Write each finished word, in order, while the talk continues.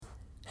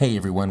Hey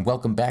everyone,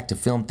 welcome back to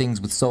Film Things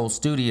with Soul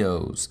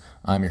Studios.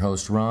 I'm your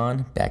host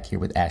Ron, back here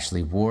with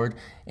Ashley Ward,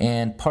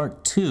 and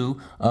part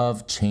 2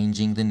 of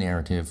Changing the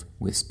Narrative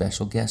with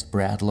special guest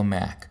Brad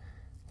Lamack.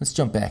 Let's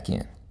jump back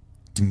in.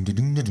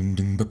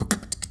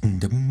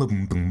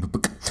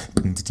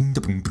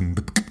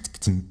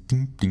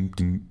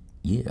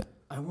 Yeah.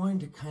 I wanted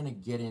to kind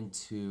of get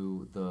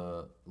into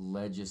the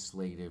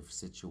legislative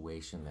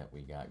situation that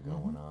we got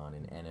going on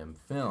in NM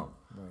Film.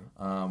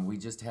 Right. We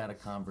just had a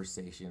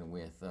conversation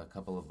with a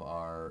couple of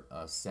our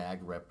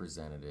SAG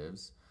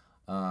representatives,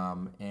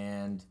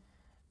 and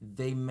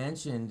they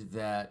mentioned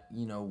that,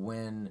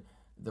 when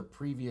the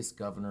previous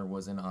governor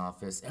was in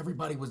office,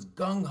 everybody was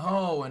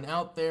gung-ho and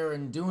out there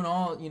and doing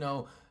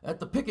all, at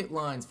the picket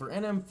lines for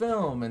NM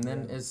Film. And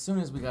then as soon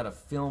as we got a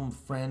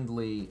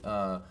film-friendly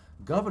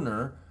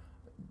governor,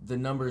 the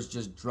numbers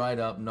just dried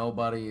up.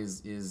 Nobody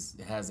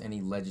has any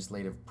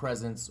legislative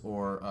presence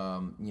or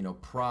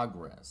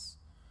progress,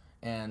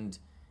 and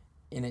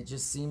it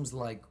just seems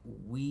like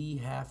we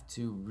have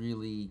to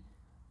really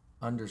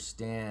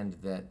understand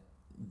that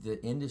the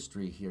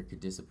industry here could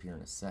disappear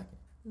in a second.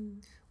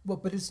 Well,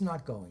 but it's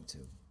not going to.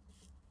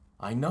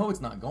 I know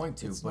it's not going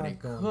to, It's but not it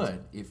going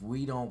could if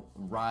we don't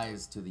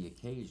rise to the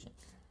occasion.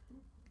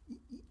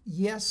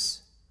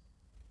 Yes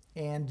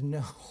and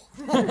no.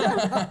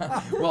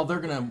 Well, they're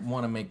going to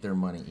want to make their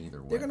money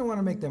either way. They're going to want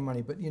to make their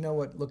money, but you know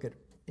what? Look at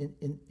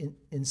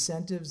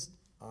incentives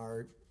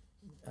are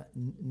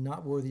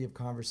not worthy of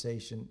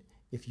conversation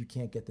if you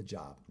can't get the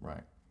job.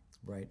 Right.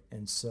 Right.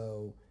 And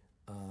so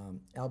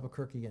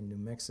Albuquerque and New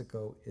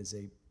Mexico is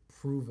a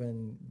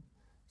proven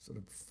sort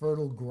of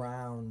fertile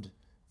ground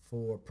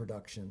for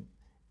production,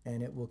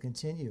 and it will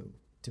continue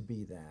to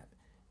be that.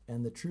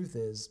 And the truth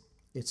is,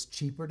 it's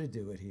cheaper to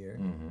do it here,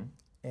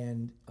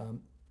 and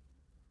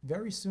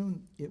very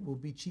soon it will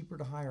be cheaper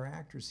to hire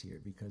actors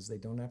here because they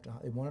won't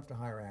have to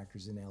hire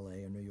actors in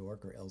LA or New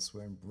York or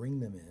elsewhere and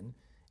bring them in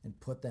and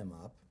put them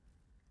up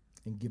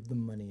and give them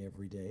money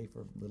every day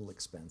for little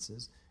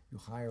expenses. You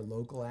hire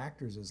local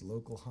actors as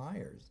local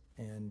hires,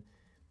 and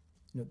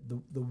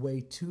the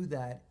way to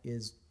that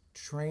is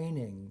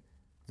training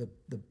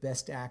the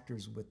best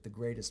actors with the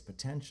greatest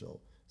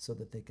potential so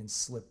that they can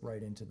slip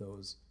right into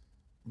those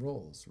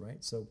roles,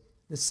 right? So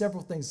there's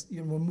several things.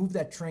 We'll move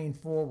that train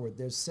forward.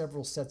 There's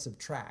several sets of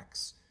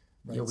tracks.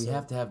 Right? Yeah, we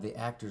have to have the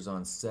actors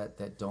on set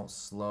that don't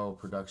slow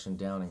production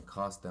down and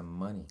cost them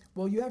money.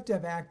 Well, you have to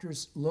have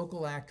actors,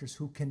 local actors,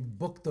 who can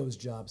book those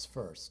jobs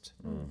first,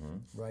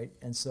 right?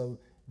 And so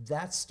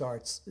that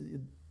starts.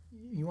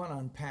 You want to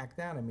unpack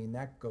that. I mean,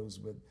 that goes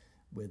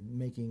with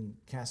making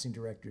casting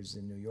directors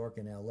in New York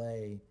and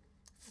LA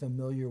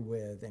familiar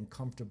with and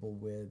comfortable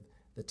with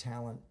the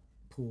talent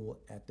pool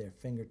at their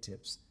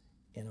fingertips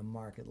in a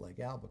market like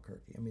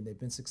Albuquerque. I mean, they've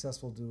been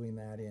successful doing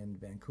that in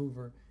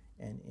Vancouver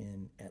and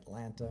in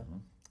Atlanta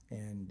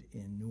and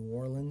in New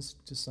Orleans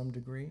to some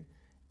degree,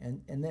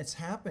 and that's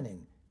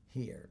happening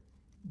here.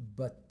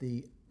 But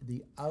the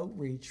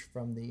outreach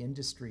from the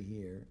industry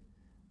here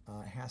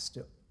has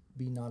to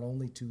be not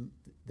only to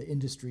the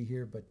industry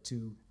here, but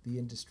to the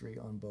industry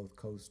on both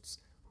coasts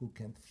who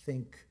can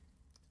think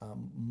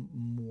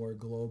more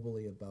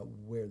globally about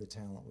where the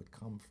talent would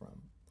come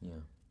from.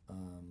 Yeah.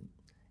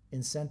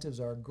 Incentives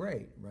are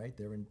great, right?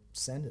 They're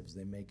incentives.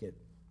 They make it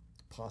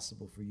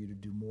possible for you to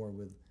do more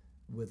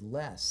with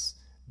less,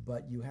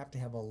 but you have to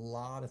have a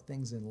lot of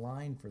things in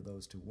line for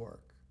those to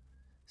work.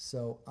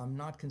 So I'm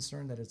not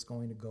concerned that it's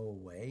going to go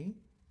away.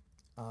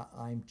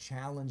 I'm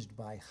challenged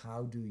by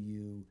how do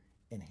you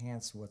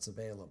enhance what's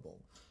available.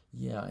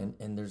 Yeah,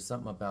 and there's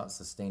something about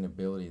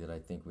sustainability that I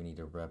think we need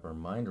to wrap our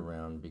mind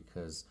around,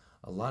 because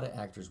a lot of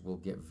actors will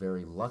get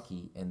very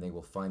lucky and they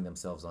will find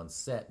themselves on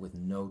set with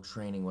no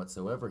training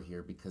whatsoever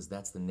here, because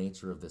that's the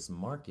nature of this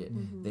market.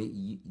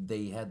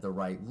 They had the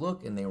right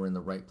look and they were in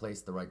the right place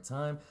at the right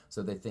time,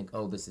 so they think,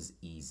 oh, this is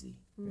easy.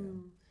 Yeah.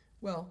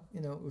 Well,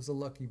 it was a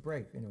lucky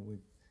break. We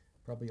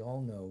probably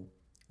all know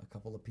a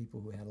couple of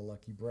people who had a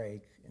lucky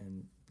break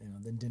and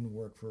then didn't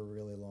work for a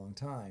really long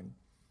time.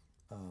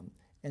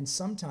 And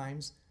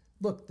sometimes,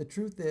 look, the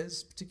truth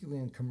is,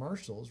 particularly in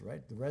commercials,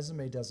 right? The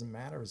resume doesn't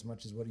matter as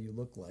much as what do you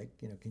look like.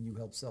 Can you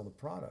help sell the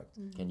product?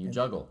 Can you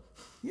juggle?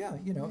 Yeah,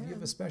 if you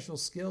have a special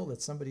skill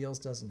that somebody else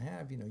doesn't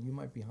have, you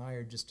might be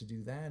hired just to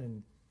do that,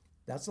 and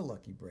that's a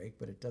lucky break,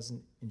 but it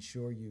doesn't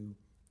ensure you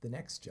the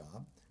next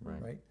job,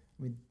 right?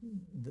 I mean,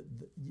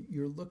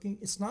 you're looking.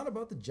 It's not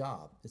about the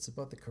job; it's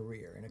about the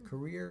career, and a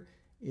career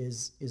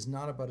is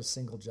not about a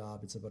single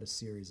job. It's about a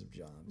series of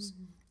jobs,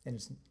 and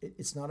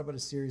it's not about a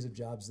series of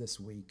jobs this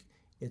week.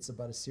 It's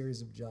about a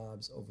series of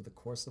jobs over the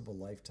course of a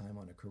lifetime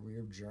on a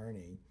career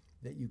journey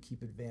that you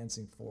keep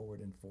advancing forward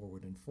and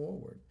forward and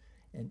forward.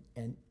 And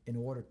in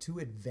order to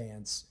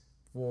advance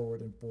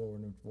forward and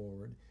forward and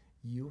forward,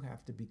 you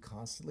have to be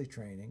constantly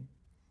training.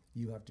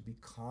 You have to be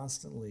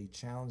constantly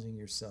challenging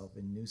yourself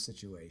in new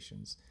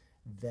situations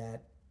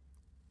that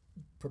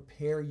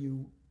prepare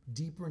you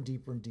deeper and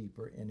deeper and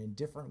deeper and in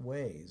different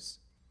ways,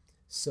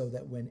 so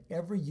that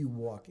whenever you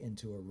walk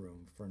into a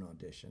room for an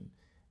audition,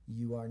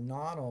 you are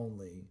not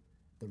only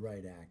the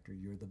right actor.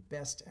 You're the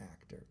best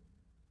actor,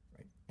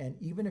 right? And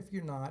even if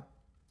you're not,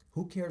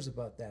 who cares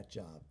about that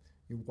job?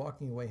 You're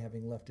walking away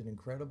having left an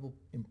incredible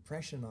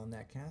impression on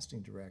that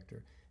casting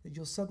director that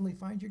you'll suddenly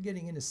find you're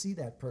getting in to see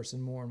that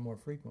person more and more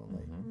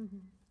frequently.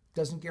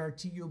 Doesn't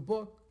guarantee you a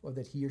book or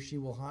that he or she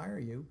will hire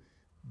you.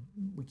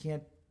 We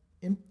can't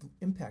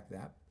impact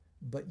that,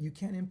 but you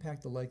can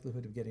impact the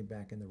likelihood of getting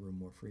back in the room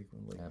more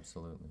frequently.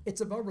 Absolutely.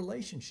 It's about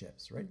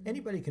relationships, right?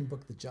 Anybody can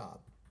book the job,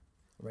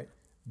 right?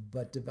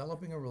 But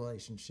developing a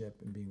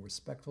relationship and being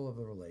respectful of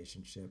the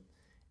relationship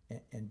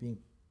and being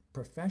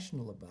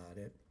professional about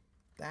it,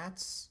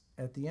 that's,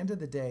 at the end of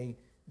the day,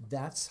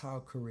 that's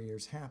how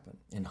careers happen.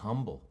 And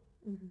humble.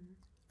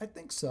 I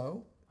think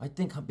so. I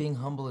think being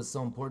humble is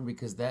so important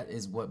because that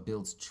is what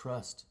builds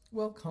trust.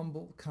 Well,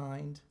 humble,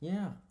 kind,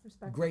 Yeah.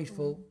 Respectful.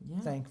 grateful, Yeah.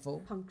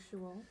 thankful.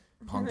 Punctual.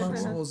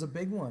 Punctual is a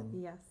big one.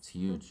 Yes. It's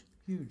huge.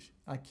 Huge.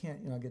 I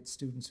can't, I get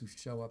students who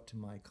show up to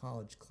my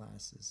college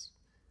classes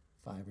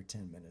 5 or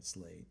 10 minutes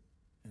late,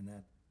 and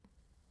that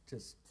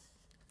just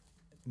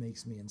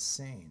makes me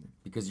insane.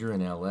 Because you're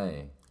in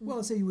LA. Well,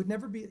 I say you would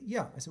never be,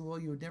 I said, well,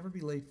 you would never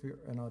be late for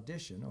an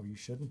audition, or you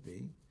shouldn't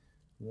be.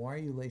 Why are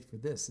you late for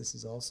this? This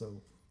is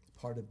also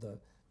part of the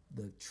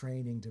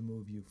training to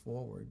move you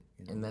forward.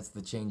 You know? And that's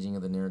the changing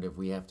of the narrative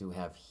we have to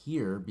have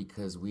here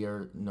because we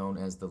are known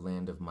as the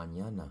land of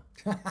mañana.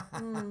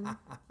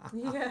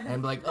 Yeah.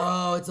 And like,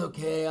 oh, it's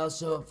okay. I'll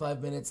show up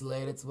 5 minutes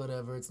late. It's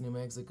whatever. It's New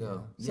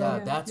Mexico. Yeah. Yeah,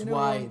 So, that's you know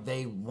why what?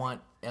 they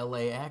want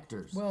LA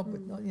actors. Well,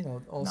 but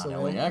also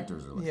Not LA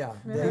actors are like. Yeah,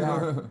 they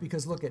are,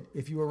 because look at,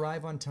 if you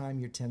arrive on time,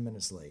 you're 10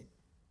 minutes late.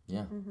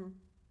 Yeah.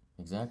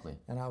 Exactly.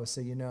 And I would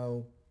say,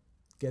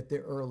 get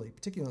there early,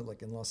 particularly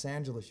like in Los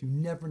Angeles. You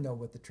never know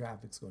what the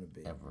traffic's going to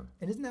be. Ever.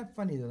 And isn't that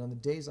funny that on the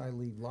days I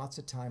leave, lots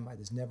of time,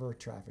 there's never a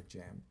traffic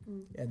jam.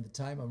 And the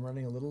time I'm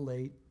running a little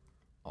late,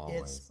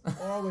 Always.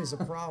 it's always a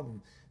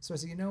problem. So I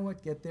say, you know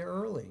what? Get there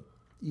early.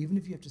 Even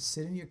if you have to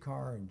sit in your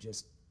car and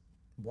just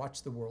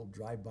watch the world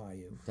drive by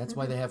you. That's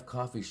why they have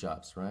coffee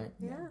shops, right?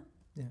 Yeah.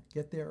 Yeah,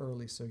 get there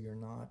early so you're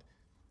not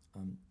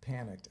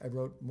panicked. I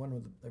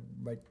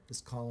write this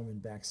column in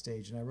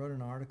Backstage, and I wrote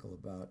an article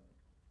about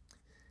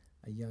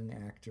a young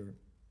actor,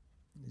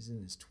 he's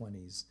in his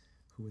 20s,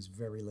 who was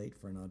very late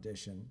for an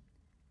audition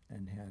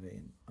and had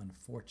an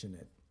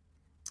unfortunate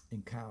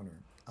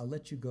encounter. I'll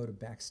let you go to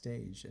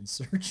Backstage and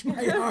search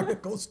my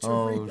articles to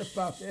read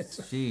about it.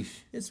 Sheesh.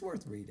 It's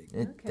worth reading.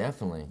 It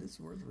definitely.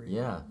 It's worth reading.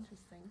 Yeah.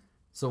 Interesting.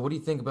 So what do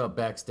you think about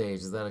Backstage?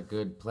 Is that a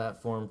good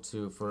platform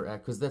for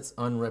because that's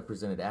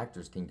unrepresented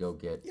actors can go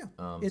get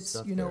It's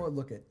stuff you know there. what,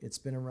 look at it's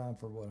been around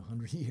for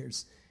 100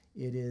 years.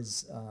 It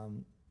is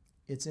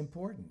it's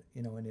important,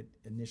 and it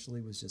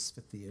initially was just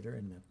for theater,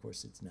 and of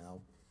course it's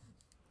now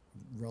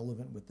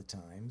relevant with the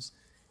times.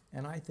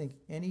 And I think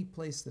any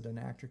place that an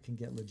actor can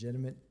get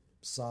legitimate,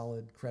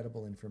 solid,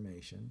 credible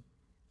information,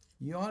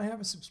 you ought to have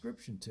a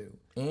subscription to.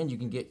 And you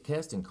can get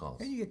casting calls.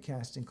 And you get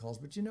casting calls,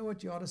 but you know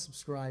what? You ought to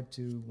subscribe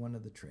to one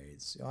of the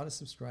trades. You ought to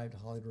subscribe to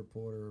Hollywood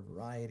Reporter,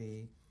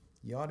 Variety.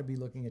 You ought to be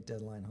looking at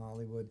Deadline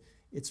Hollywood.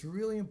 It's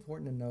really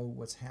important to know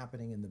what's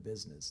happening in the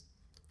business.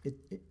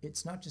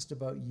 It's not just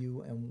about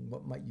you and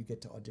what might you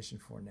get to audition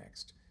for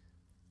next.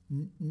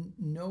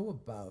 Know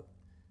about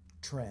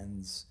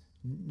trends.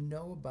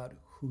 Know about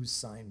who's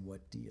signed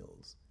what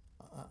deals.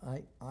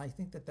 I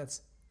think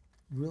that's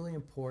really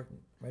important,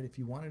 right? If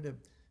you wanted to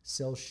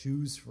sell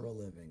shoes for a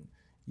living,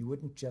 you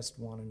wouldn't just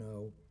want to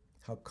know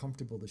how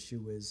comfortable the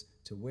shoe is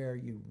to wear.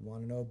 You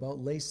want to know about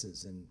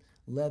laces and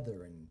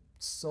leather and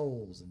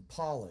soles and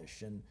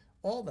polish and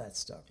all that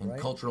stuff, And right?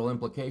 cultural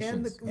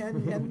implications.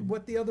 And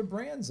what the other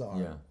brands are.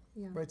 Yeah.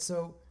 Yeah. Right.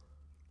 So,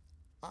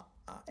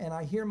 and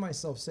I hear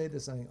myself say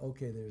this. I think,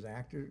 okay, there's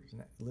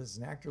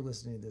an actor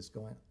listening to this,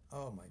 going,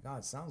 "Oh my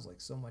God, sounds like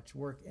so much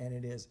work," and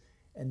it is.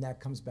 And that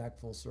comes back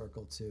full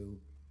circle to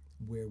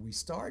where we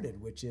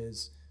started, which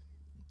is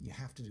you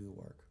have to do the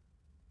work.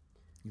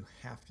 You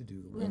have to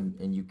do the work.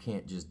 And you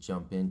can't just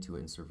jump into it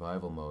in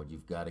survival mode.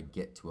 You've got to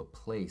get to a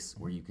place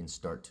where you can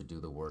start to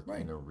do the work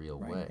in a real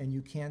way. And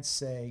you can't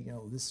say,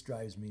 this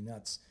drives me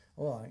nuts.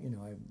 Oh,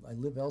 I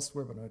live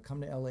elsewhere, but I'm going to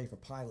come to LA for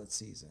pilot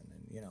season,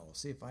 and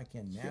see if I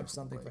can nab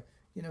something.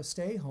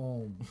 Stay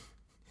home.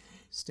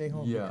 Stay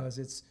home because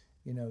it's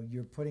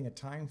you're putting a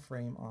time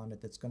frame on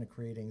it that's going to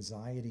create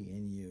anxiety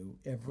in you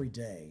every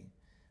day,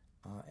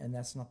 and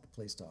that's not the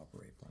place to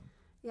operate from.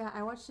 Yeah,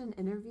 I watched an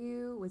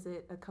interview, was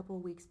it a couple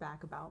weeks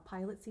back, about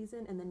pilot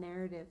season and the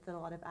narrative that a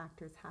lot of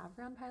actors have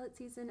around pilot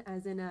season,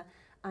 as in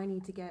I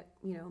need to get,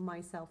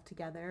 myself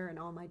together and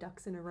all my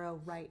ducks in a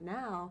row right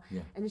now.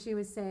 Yeah. And she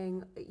was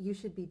saying you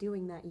should be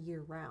doing that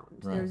year round.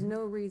 Right. There's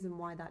no reason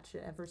why that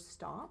should ever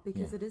stop,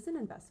 because it is an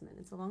investment.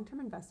 It's a long-term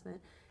investment.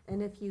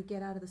 And if you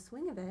get out of the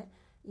swing of it,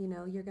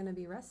 you're going to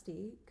be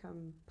rusty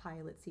come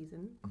pilot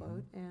season,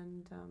 quote,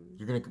 and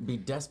You're going to be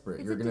desperate.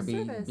 It's You're a going to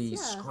disservice, be yeah.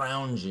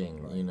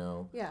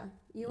 scrounging, yeah,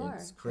 you are.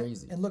 It's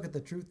crazy. And look, at the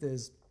truth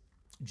is,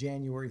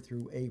 January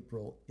through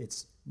April,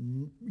 it's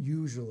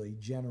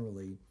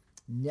generally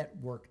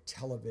network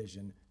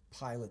television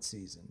pilot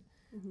season.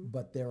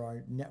 But there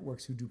are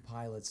networks who do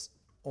pilots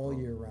all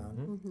year round.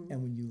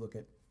 And when you look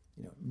at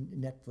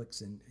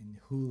Netflix and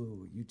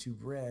Hulu, YouTube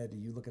Red,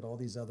 you look at all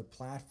these other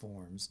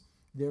platforms,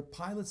 they're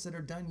pilots that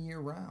are done year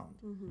round,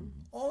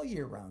 all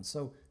year round.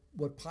 So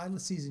what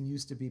pilot season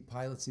used to be,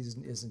 pilot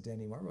season isn't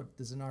anymore.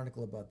 There's an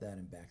article about that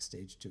in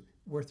Backstage too,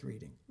 worth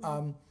reading.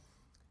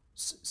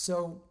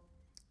 So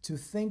to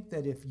think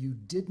that if you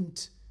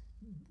didn't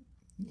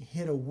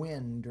hit a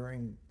win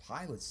during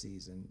pilot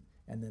season,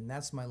 and then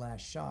that's my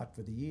last shot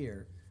for the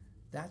year,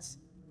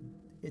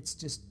 it's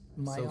just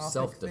myopic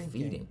self-defeating.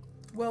 thinking.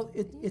 Well,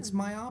 it's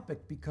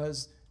myopic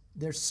because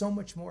there's so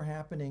much more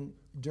happening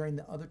during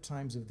the other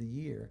times of the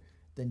year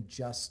than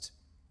just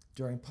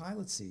during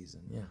pilot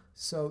season. Yeah.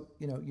 So,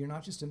 you're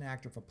not just an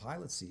actor for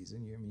pilot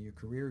season. Your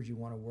career is you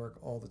want to work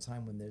all the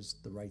time when there's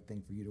the right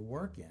thing for you to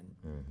work in.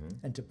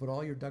 And to put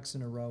all your ducks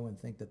in a row and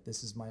think that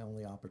this is my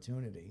only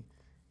opportunity.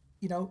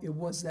 It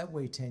was that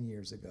way 10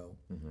 years ago,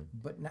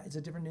 but now it's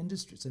a different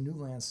industry. It's a new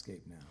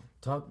landscape now.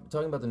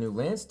 Talking about the new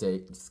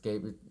landscape,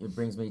 it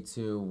brings me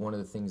to one of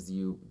the things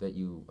that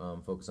you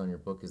focus on in your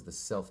book is the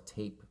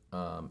self-tape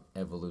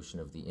evolution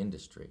of the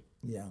industry.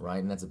 Yeah. Right,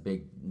 and that's a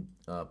big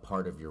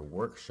part of your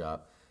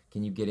workshop.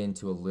 Can you get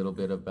into a little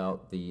bit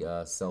about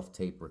the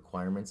self-tape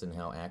requirements and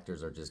how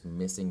actors are just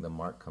missing the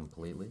mark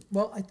completely?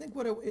 Well, I think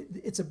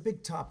it's a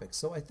big topic.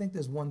 So I think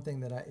there's one thing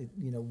that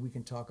we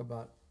can talk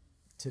about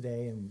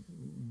today and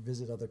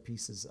visit other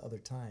pieces other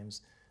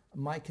times.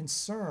 My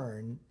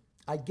concern,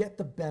 I get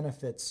the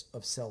benefits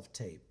of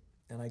self-tape,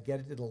 and I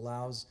get it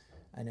allows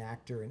an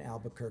actor in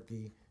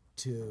Albuquerque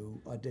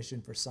to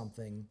audition for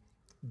something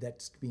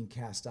that's being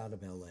cast out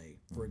of LA,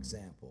 for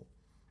example.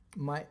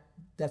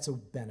 That's a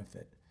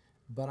benefit.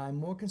 But I'm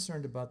more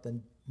concerned about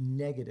the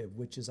negative,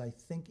 which is I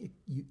think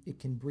it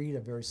can breed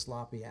a very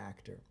sloppy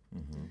actor.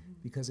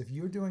 Because if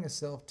you're doing a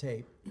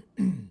self-tape,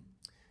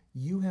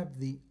 you have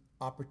the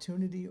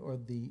opportunity or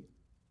the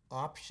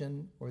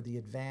option or the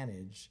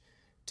advantage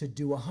to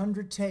do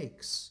 100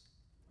 takes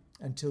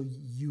until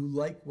you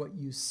like what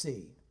you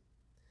see.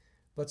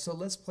 But so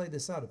let's play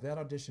this out. If that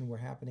audition were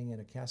happening in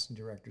a casting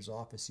director's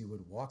office, you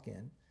would walk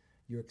in,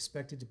 you're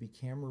expected to be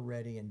camera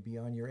ready and be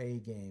on your A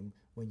game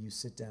when you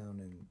sit down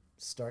and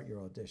start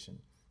your audition.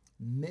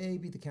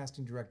 Maybe the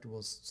casting director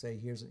will say,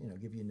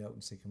 give you a note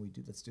and say,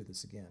 let's do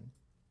this again.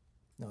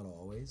 Not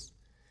always.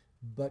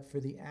 But for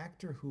the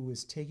actor who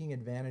is taking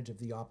advantage of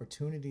the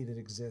opportunity that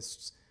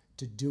exists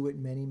to do it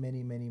many,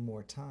 many, many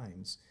more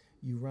times,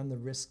 you run the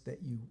risk that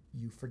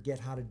you forget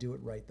how to do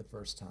it right the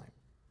first time.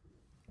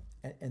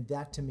 And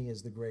that to me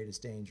is the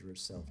greatest danger of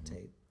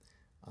self-tape.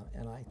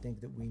 And I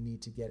think that we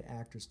need to get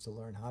actors to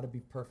learn how to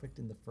be perfect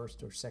in the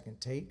first or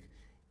second take,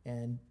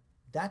 and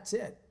that's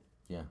it.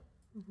 Yeah.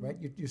 Right?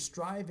 You're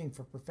striving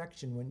for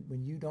perfection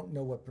when you don't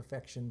know what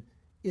perfection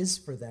is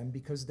for them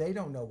because they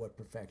don't know what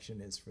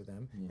perfection is for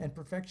them. Yeah. And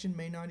perfection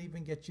may not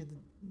even get you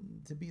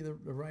to be the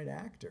right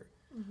actor.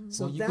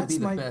 So you could be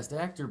the best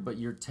actor, but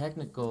your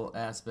technical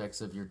aspects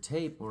of your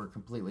tape were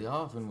completely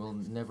off and will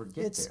never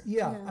get there.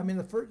 Yeah. I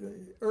mean,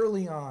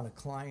 early on, a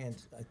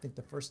client, I think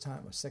the first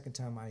time or second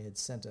time I had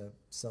sent a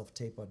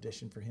self-tape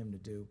audition for him to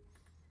do,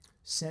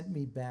 sent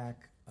me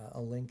back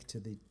a link to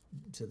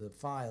the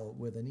file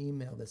with an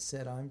email that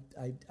said,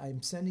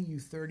 I'm sending you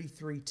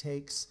 33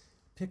 takes,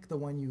 pick the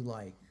one you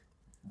like.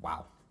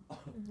 Wow.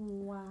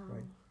 Wow.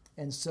 Right.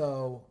 And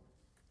so,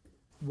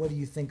 what do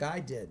you think I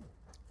did?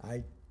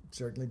 I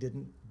certainly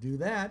didn't do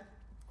that.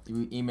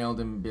 You emailed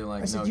him and be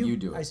like, said, no, you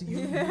do it. I said,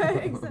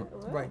 Exactly.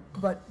 Right.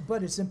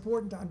 But it's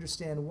important to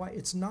understand why.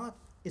 It's not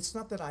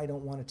that I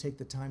don't want to take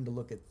the time to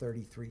look at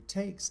 33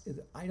 takes.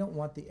 I don't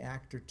want the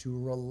actor to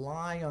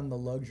rely on the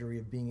luxury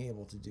of being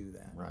able to do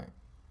that. Right.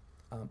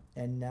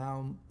 And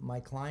now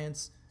my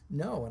clients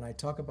know, and I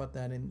talk about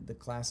that in the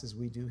classes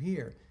we do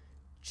here.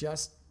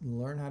 Just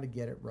learn how to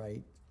get it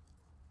right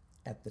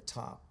at the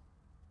top.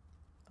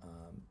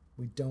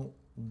 We don't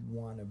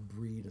want to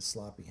breed a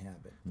sloppy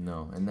habit.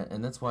 No,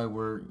 and that's why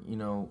we're,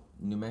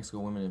 New Mexico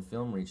Women in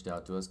Film reached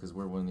out to us because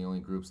we're one of the only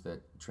groups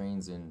that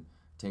trains in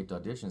taped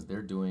auditions.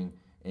 They're doing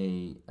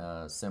a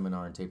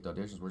seminar in taped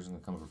auditions. We're just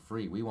going to come for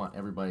free. We want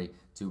everybody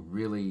to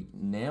really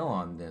nail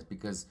on this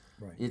because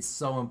it's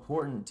so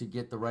important to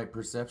get the right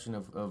perception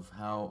of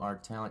how our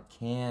talent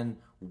can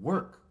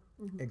work.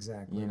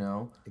 Exactly.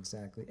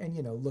 Exactly. And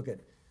look at,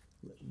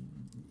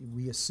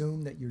 we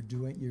assume that you're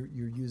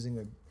using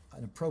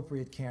an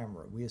appropriate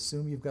camera. We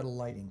assume you've got a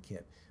lighting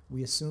kit.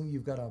 We assume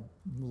you've got a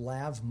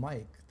lav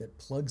mic that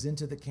plugs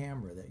into the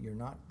camera, that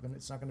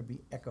it's not going to be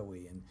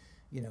echoey. And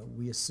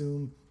we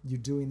assume you're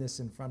doing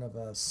this in front of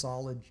a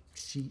solid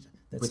sheet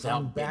that's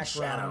without big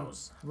background,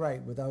 shadows.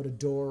 Right, without a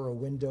door or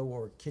window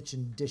or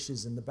kitchen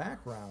dishes in the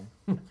background.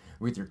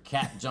 With your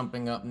cat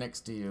jumping up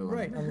next to you.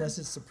 Right, unless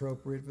it's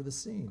appropriate for the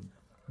scene.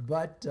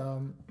 But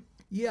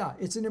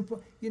it's an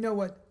important. You know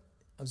what?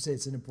 I would say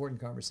it's an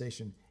important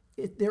conversation.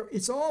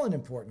 It's all an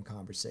important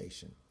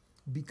conversation,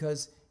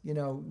 because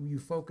you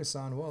focus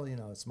on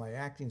it's my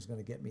acting's going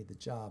to get me the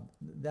job.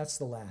 That's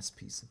the last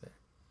piece of it.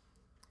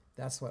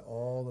 That's why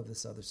all of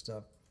this other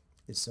stuff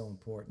is so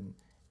important,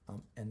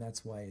 and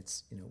that's why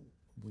it's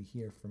we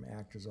hear from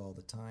actors all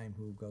the time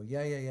who go,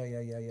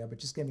 yeah, but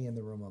just get me in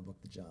the room, I'll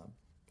book the job.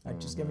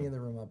 Just get me in the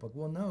room, I'll book.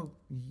 Well, no,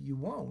 you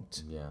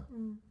won't. Yeah.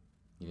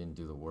 You didn't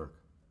do the work.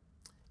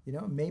 You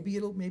know, maybe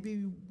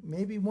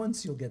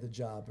once you'll get the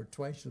job or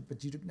twice,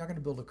 but you're not going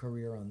to build a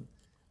career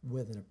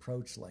with an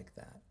approach like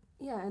that.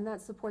 Yeah, and that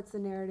supports the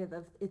narrative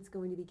of it's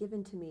going to be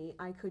given to me.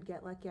 I could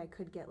get lucky,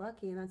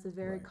 and that's a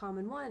very Right.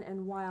 common one.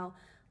 And while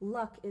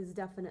luck is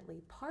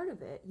definitely part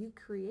of it, you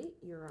create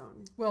your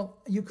own.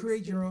 Well, you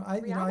create your own.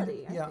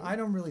 reality, I think. I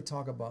don't really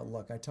talk about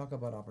luck. I talk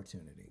about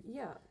opportunity.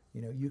 Yeah.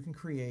 You know,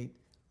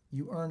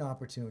 you earn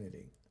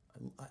opportunity.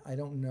 I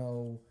don't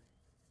know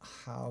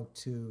how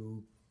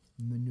to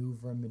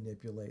maneuver and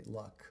manipulate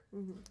luck.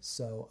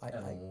 So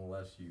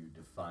Unless you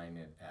define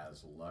it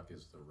as luck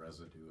is the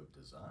residue of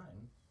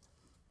design.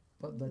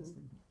 but let's.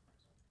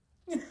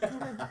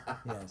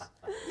 Yes.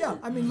 Yeah.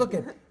 I mean, look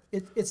at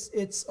it.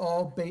 It's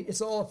all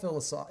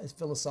a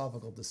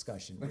philosophical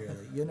discussion,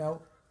 really. You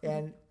know,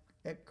 and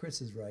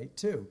Chris is right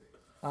too.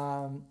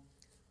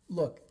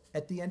 Look,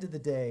 at the end of the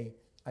day,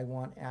 I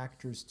want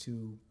actors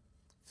to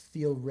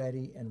feel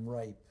ready and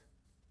ripe,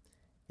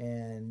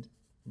 and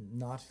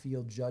not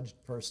feel judged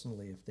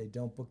personally if they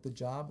don't book the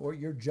job, or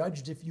you're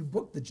judged if you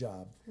book the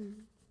job.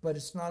 But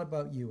it's not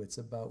about you, it's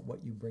about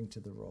what you bring to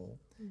the role.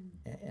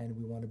 And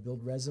we want to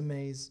build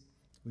resumes,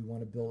 we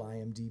want to build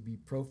IMDb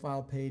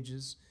profile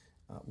pages,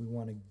 we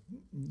want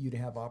you to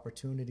have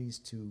opportunities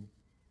to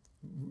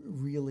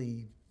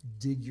really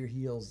dig your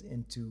heels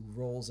into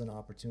roles and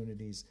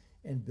opportunities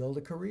and build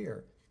a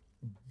career.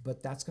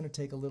 But that's going to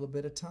take a little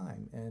bit of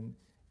time. And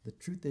the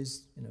truth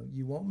is, you know,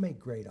 you won't make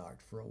great art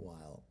for a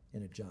while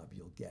in a job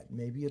you'll get.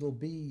 Maybe it'll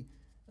be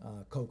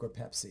Coke or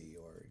Pepsi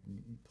or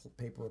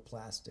paper or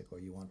plastic, or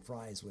you want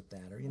fries with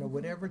that, or, you know,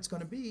 whatever it's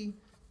going to be.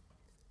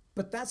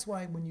 But that's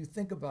why when you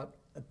think about,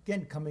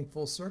 again, coming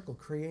full circle,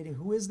 creating,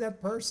 who is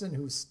that person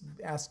who's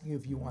asking you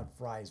if you want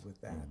fries with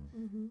that?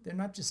 They're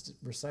not just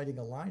reciting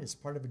a line. It's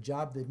part of a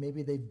job that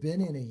maybe they've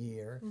been in a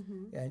year.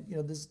 And, you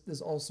know,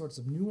 there's all sorts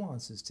of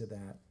nuances to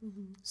that.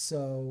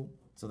 So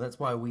that's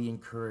why we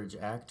encourage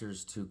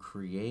actors to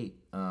create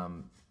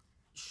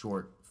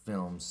short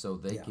films so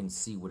they Yeah. can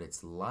see what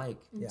it's like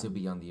Yeah. to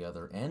be on the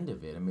other end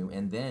of it. I mean,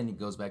 and then it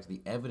goes back to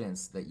the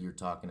evidence that you're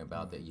talking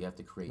about, that you have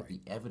to create the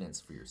evidence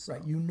for yourself.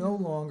 right, you no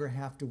longer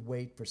have to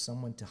wait for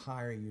someone to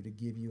hire you to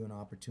give you an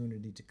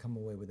opportunity to come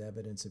away with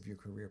evidence of your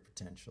career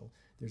potential.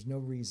 There's no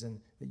reason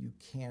that you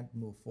can't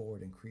move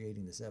forward in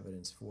creating this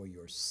evidence for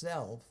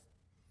yourself.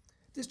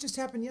 This just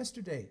happened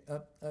yesterday.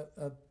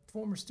 A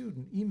former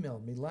student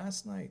emailed me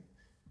last night.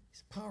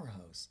 He's a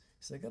powerhouse.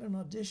 He said, I got an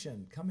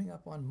audition coming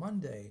up on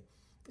Monday,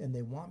 and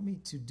they want me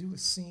to do a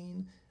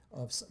scene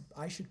of,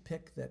 I should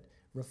pick that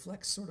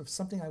reflects sort of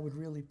something I would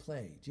really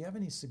play. Do you have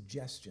any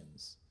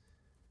suggestions?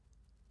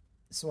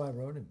 So I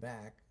wrote him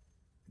back,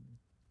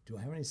 do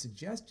I have any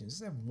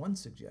suggestions? I have one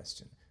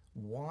suggestion.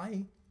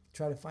 Why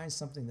try to find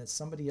something that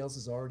somebody else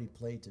has already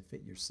played to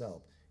fit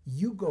yourself?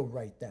 You go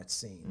write that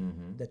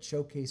scene that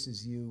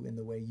showcases you in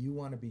the way you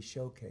want to be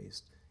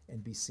showcased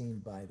and be seen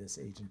by this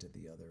agent at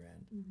the other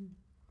end.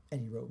 And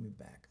he wrote me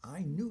back,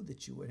 I knew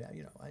that you would have,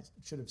 you know, I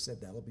should have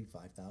said that'll be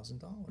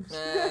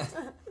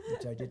 $5,000,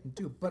 which I didn't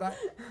do. But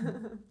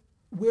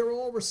we're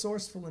all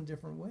resourceful in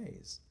different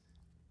ways,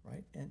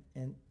 right?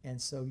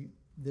 And so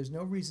there's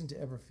no reason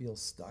to ever feel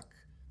stuck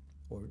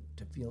or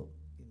to feel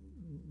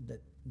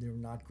that they're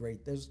not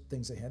great. There's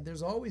things ahead.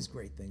 There's always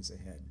great things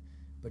ahead.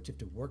 But you have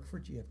to work for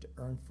it, you have to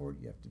earn for it,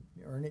 you have to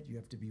earn it, you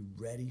have to be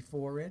ready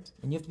for it.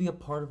 And you have to be a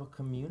part of a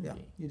community. Yeah,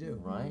 you do.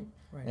 Right?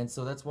 Right. And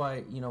so that's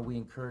why, you know, we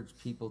encourage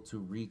people to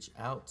reach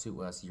out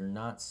to us. You're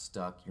not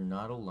stuck. You're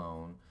not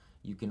alone.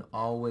 You can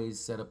always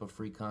set up a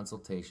free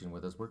consultation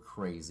with us. We're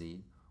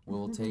crazy.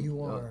 We'll take.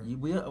 You are.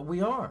 We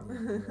are.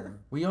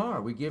 We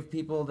are. We give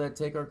people that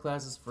take our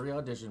classes free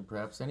audition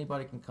preps.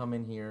 Anybody can come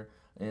in here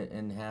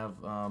and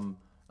have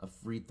a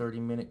free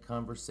 30-minute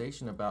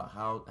conversation about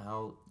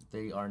how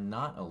they are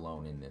not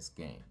alone in this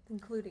game.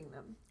 Including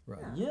them.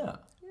 Right. Yeah.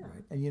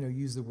 Right. And, you know,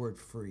 use the word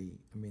free.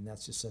 I mean,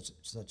 that's just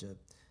such a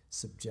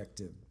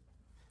subjective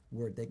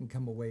word. They can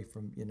come away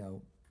from, you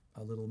know,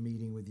 a little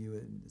meeting with you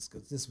and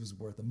this was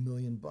worth $1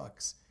 million.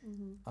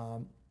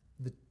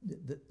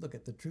 Look,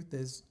 at the truth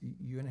is,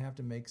 you're going to have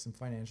to make some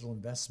financial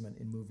investment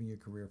in moving your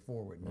career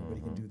forward.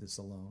 Nobody can do this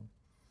alone.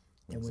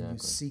 And when you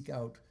seek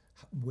out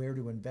where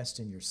to invest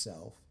in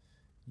yourself,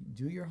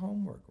 do your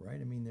homework, right?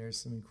 I mean, there's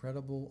some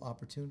incredible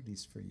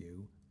opportunities for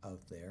you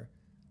out there,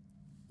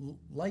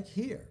 like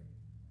here,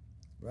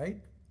 right?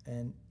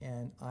 And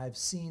I've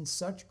seen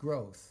such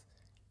growth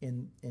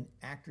in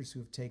actors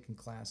who have taken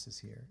classes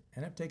here,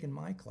 and I've taken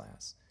my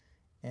class,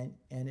 and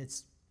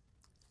it's,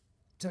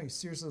 tell you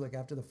seriously, like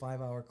after the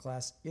 5-hour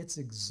class, it's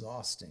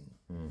exhausting,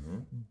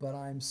 but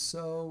I'm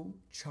so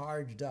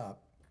charged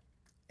up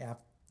at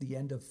the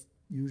end of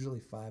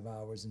usually 5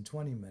 hours and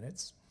 20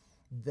 minutes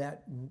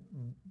that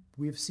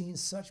we've seen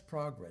such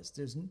progress.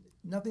 There's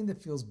nothing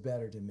that feels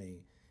better to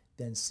me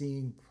than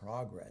seeing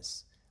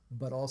progress,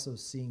 but also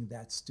seeing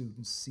that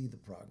student see the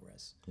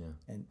progress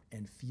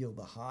and feel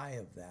the high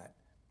of that,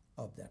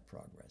 of that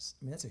progress.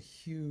 I mean, that's a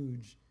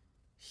huge,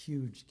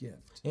 huge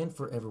gift. And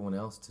for everyone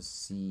else to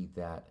see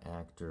that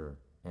actor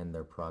and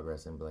their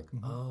progress and be like,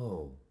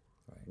 oh,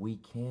 Right. we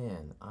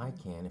can, I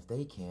can, if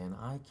they can,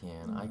 I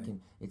can, I can.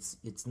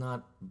 It's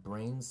not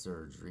brain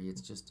surgery,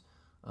 it's just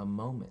a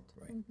moment.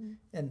 Right.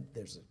 And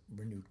there's a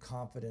renewed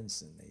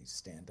confidence, and they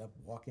stand up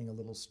walking a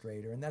little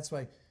straighter. And that's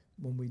why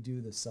when we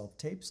do the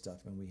self-tape stuff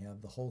and we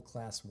have the whole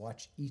class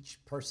watch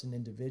each person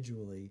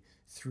individually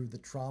through the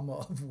trauma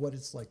of what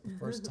it's like the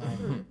first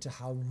time to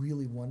how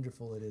really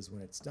wonderful it is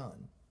when it's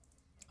done.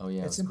 Oh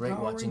yeah, It's it's great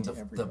empowering watching to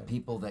the everybody.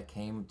 people that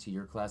came to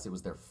your class. It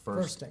was their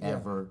first yeah,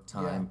 ever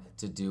time yeah.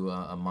 to do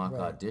a mock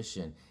Right.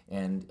 audition,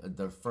 and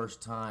their first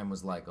time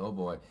was like, oh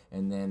boy.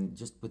 And then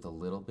just with a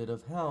little bit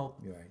of help,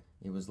 You're right.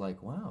 it was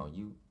like, wow,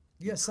 you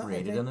Yes, I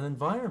created think an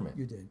environment.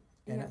 You did.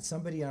 And Yeah.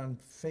 somebody on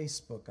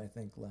Facebook, I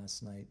think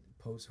last night,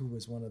 who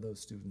was one of those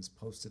students,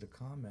 posted a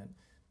comment,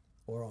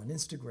 or on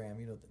Instagram,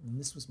 and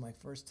this was my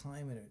first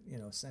time, and it,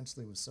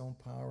 essentially was so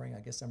empowering.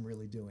 I guess I'm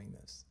really doing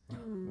this,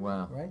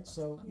 Wow. right?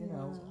 So,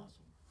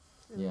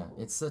 Yeah,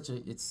 it's such a,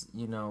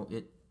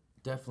 it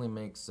definitely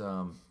makes,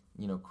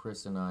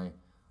 Chris and I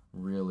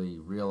really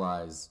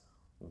realize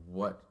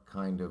what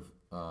kind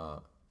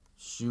of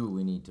shoe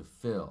we need to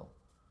fill.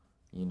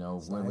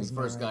 When we Size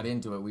first 9. got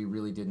into it, we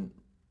really didn't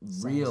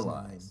Size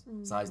realize.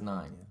 Size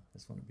 9. yeah,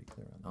 just want to be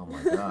clear on that.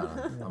 Oh my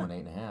God, I'm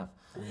an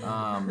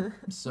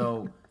 8.5.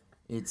 So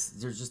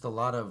there's just a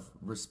lot of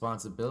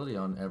responsibility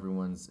on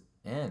everyone's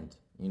end,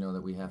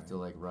 that we have to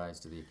like rise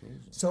to the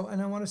occasion. So,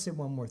 and I want to say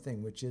one more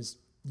thing, which is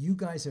you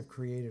guys have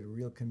created a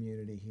real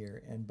community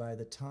here, and by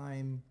the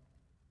time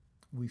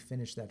we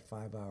finish that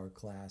 5-hour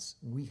class,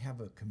 we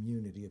have a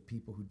community of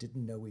people who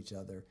didn't know each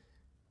other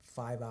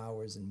 5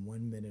 hours and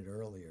 1 minute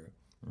earlier,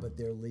 but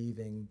they're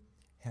leaving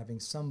having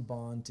some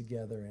bond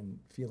together and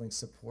feeling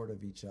support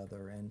of each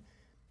other, and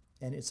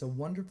it's a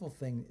wonderful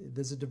thing.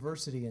 There's a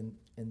diversity in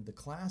the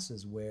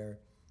classes where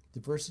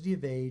diversity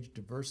of age,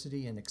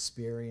 diversity in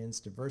experience,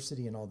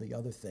 diversity in all the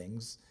other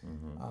things.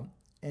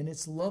 And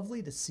it's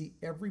lovely to see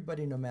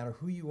everybody, no matter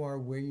who you are,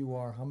 where you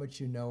are, how much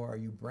you know, are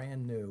you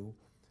brand new,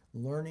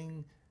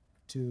 learning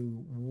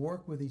to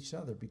work with each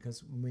other,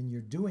 because when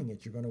you're doing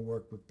it, you're going to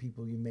work with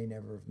people you may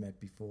never have met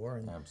before.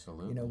 And,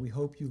 Absolutely. we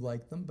hope you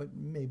like them, but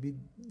maybe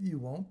you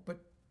won't, but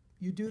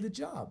you do the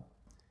job.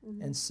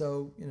 And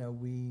so,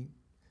 we,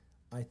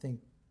 I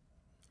think,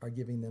 are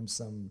giving them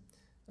some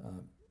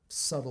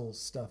subtle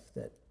stuff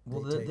that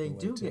Well, they take they away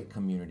do too. get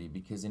community,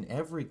 because in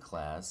every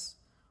class,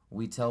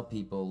 we tell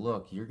people,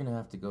 look, you're going to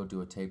have to go do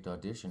a taped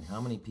audition.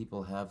 How many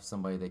people have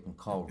somebody they can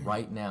call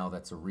right now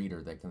that's a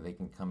reader, that they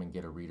can come and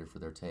get a reader for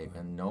their tape?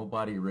 And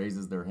nobody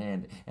raises their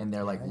hand. And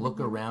they're like, look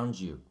around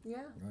you. Yeah.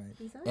 Right.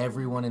 Exactly.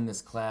 Everyone in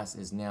this class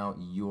is now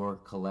your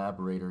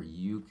collaborator.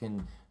 You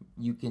can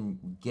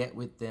get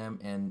with them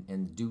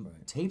and do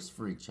tapes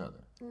for each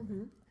other.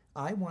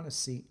 I want to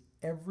see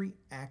every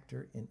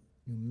actor in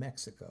New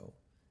Mexico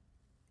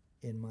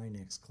in my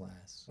next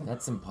class.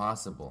 That's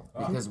impossible,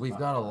 because we've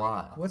got a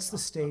lot. What's the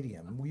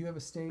stadium? Will you have a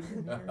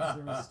stadium here? Is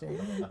there a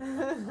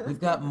stadium?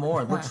 We've got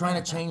more. We're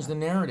trying to change the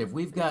narrative.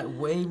 We've got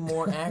way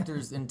more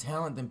actors and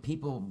talent than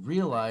people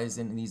realize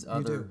in these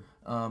other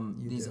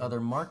other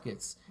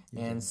markets.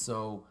 And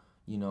so,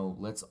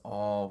 let's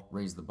all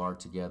raise the bar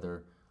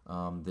together.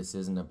 This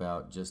isn't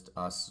about just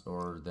us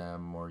or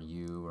them or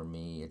you or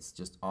me. It's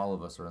just all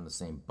of us are on the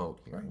same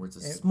boat here. Where it's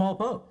a small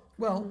boat.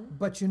 Well,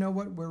 but you know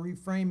what? We're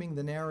reframing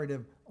the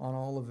narrative on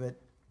all of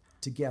it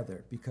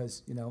together,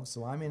 because,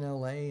 so I'm in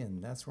LA,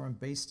 and that's where I'm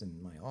based,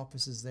 and my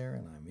office is there,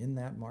 and I'm in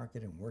that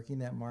market and working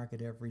that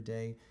market every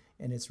day.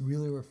 And it's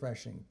really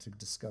refreshing to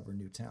discover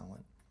new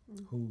talent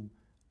who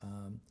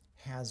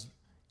has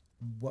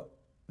what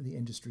the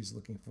industry's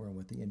looking for and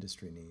what the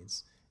industry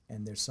needs.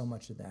 And there's so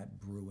much of that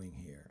brewing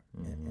here.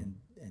 And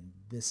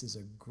this is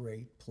a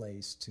great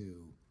place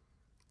to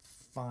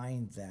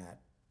find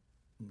that,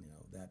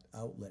 that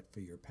outlet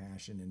for your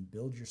passion, and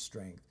build your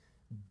strength,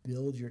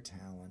 build your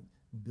talent,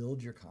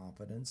 build your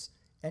confidence,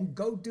 and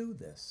go do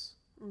this.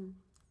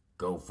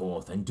 Go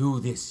forth and do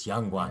this,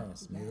 young one.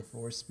 Yes, may the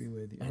force be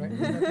with you. Right?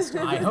 Isn't that the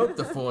story? I hope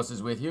the force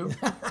is with you.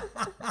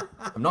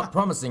 I'm not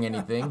promising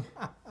anything,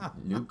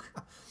 Luke.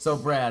 So,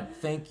 Brad,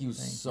 thank you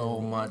so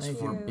much Thank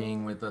for you.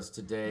 being with us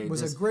today. It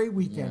was This- a great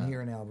weekend yeah.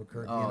 here in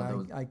Albuquerque, Oh, that and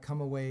was I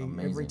come away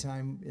every amazing.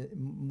 time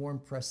more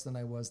impressed than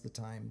I was the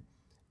time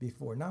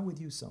before. Not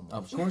with you so much,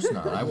 Of course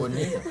not. I wouldn't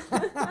either.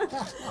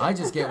 I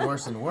just get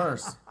worse and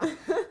worse.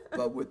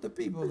 but with the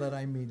people that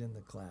I meet in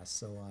the class.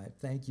 So I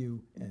thank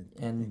you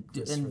and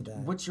Chris for that.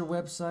 What's your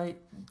website?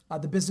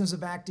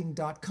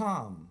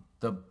 Thebusinessofacting.com.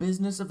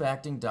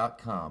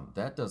 Thebusinessofacting.com.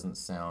 That doesn't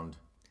sound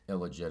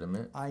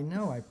illegitimate. I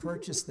know. I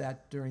purchased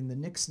that during the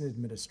Nixon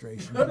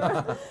administration.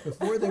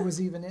 Before there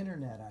was even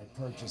internet, I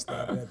purchased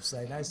that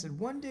website. I said,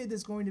 one day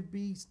there's going to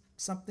be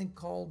something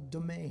called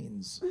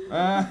domains.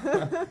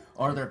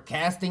 Are there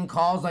casting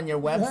calls on your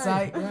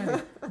website?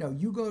 Right. No,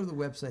 you go to the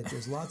website.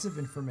 There's lots of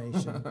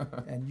information,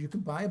 and you can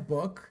buy a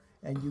book,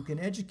 and you can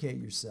educate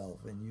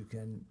yourself, and you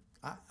can.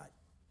 I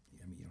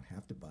mean, you don't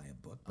have to buy a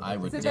book. But I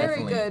would It's a very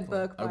definitely. good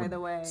book, I by would the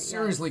way.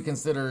 seriously yes.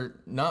 consider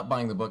not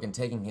buying the book and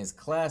taking his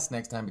class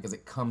next time because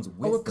it comes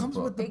with Oh, it the comes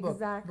book. with the book.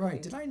 Exactly.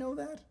 Right. Did I know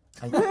that?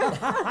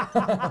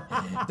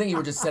 I think you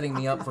were just setting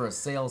me up for a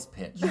sales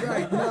pitch.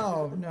 Right.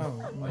 No.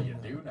 Well, you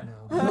do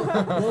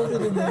now. Build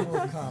it and they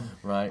will come.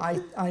 Right.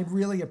 I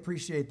really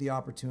appreciate the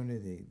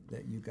opportunity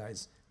that you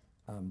guys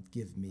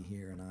give me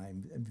here, and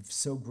I'm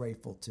so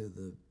grateful to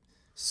the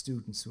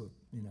students who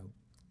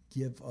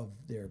give of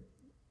their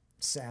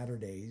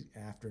Saturday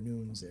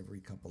afternoons every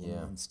couple of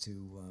Yeah. months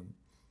to.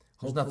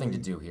 There's nothing to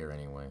hopefully- do here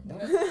anyway.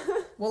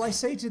 Well, I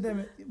say to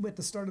them at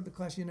the start of the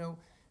class,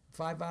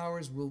 5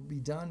 hours will be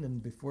done,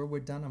 and before we're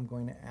done, I'm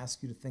going to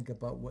ask you to think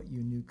about what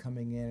you knew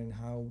coming in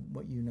and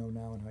what you know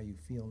now and how you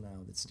feel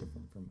now that's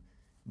different from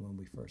when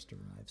we first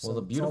arrived. Well, So the it's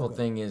all beautiful good.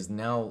 thing is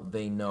now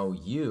they know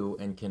you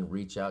and can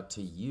reach out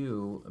to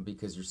you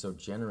because you're so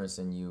generous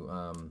and you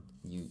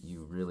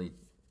really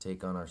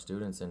take on our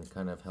students and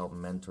kind of help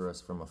mentor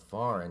us from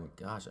afar. And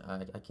gosh,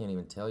 I can't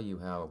even tell you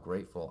how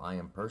grateful I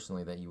am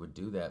personally that you would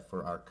do that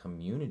for our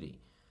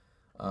community.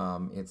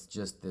 It's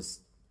just this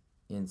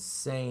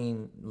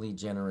insanely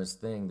generous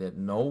thing that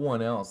no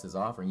one else is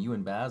offering. You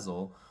and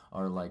Basil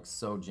are like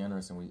so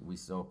generous, and we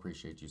so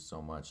appreciate you so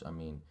much. I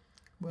mean,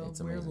 Well,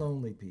 it's we're amazing.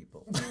 lonely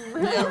people.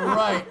 Yeah,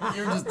 right.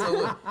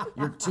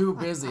 You're too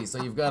busy,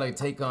 so you've got to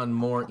take on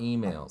more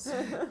emails.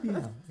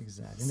 Yeah,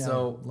 exactly. No,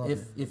 So love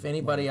if it.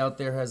 anybody out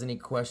there has any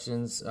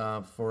questions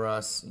for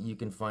us, you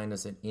can find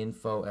us at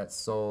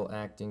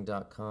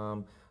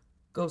info@soulacting.com.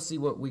 Go see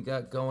what we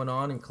got going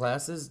on in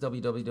classes,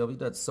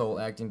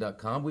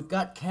 www.soulacting.com. We've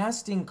got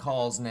casting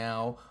calls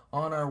now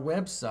on our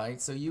website,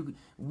 so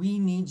we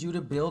need you to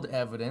build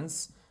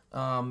evidence.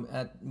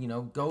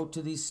 Go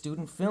to these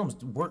student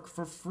films, work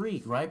for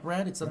free, right,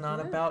 Brad? It's not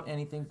about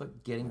anything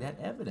but getting that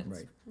evidence.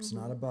 Right. It's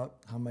not about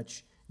how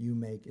much you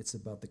make, it's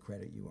about the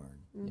credit you earn.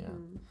 Yeah.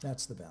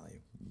 That's the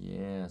value.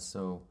 Yeah,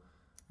 so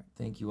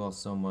thank you all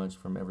so much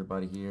from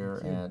everybody here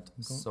Thank you. at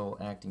Soul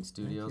Acting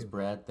Studios. you.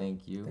 Brad,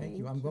 thank you. Thank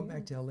you. I'm going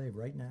back to LA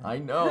right now. I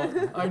know.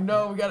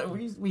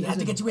 We had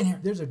to get you in here.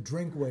 There's a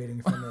drink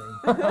waiting for me.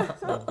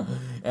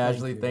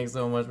 Ashley, thanks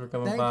so much for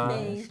coming Thank by.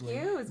 you. Thank you.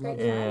 It was great chatting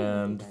with you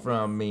And guys.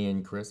 from me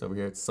and Chris over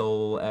here at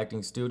Soul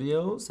Acting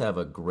Studios, have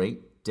a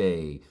great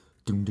day.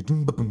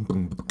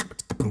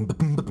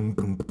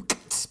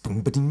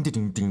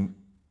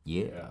 Yeah.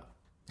 Yeah.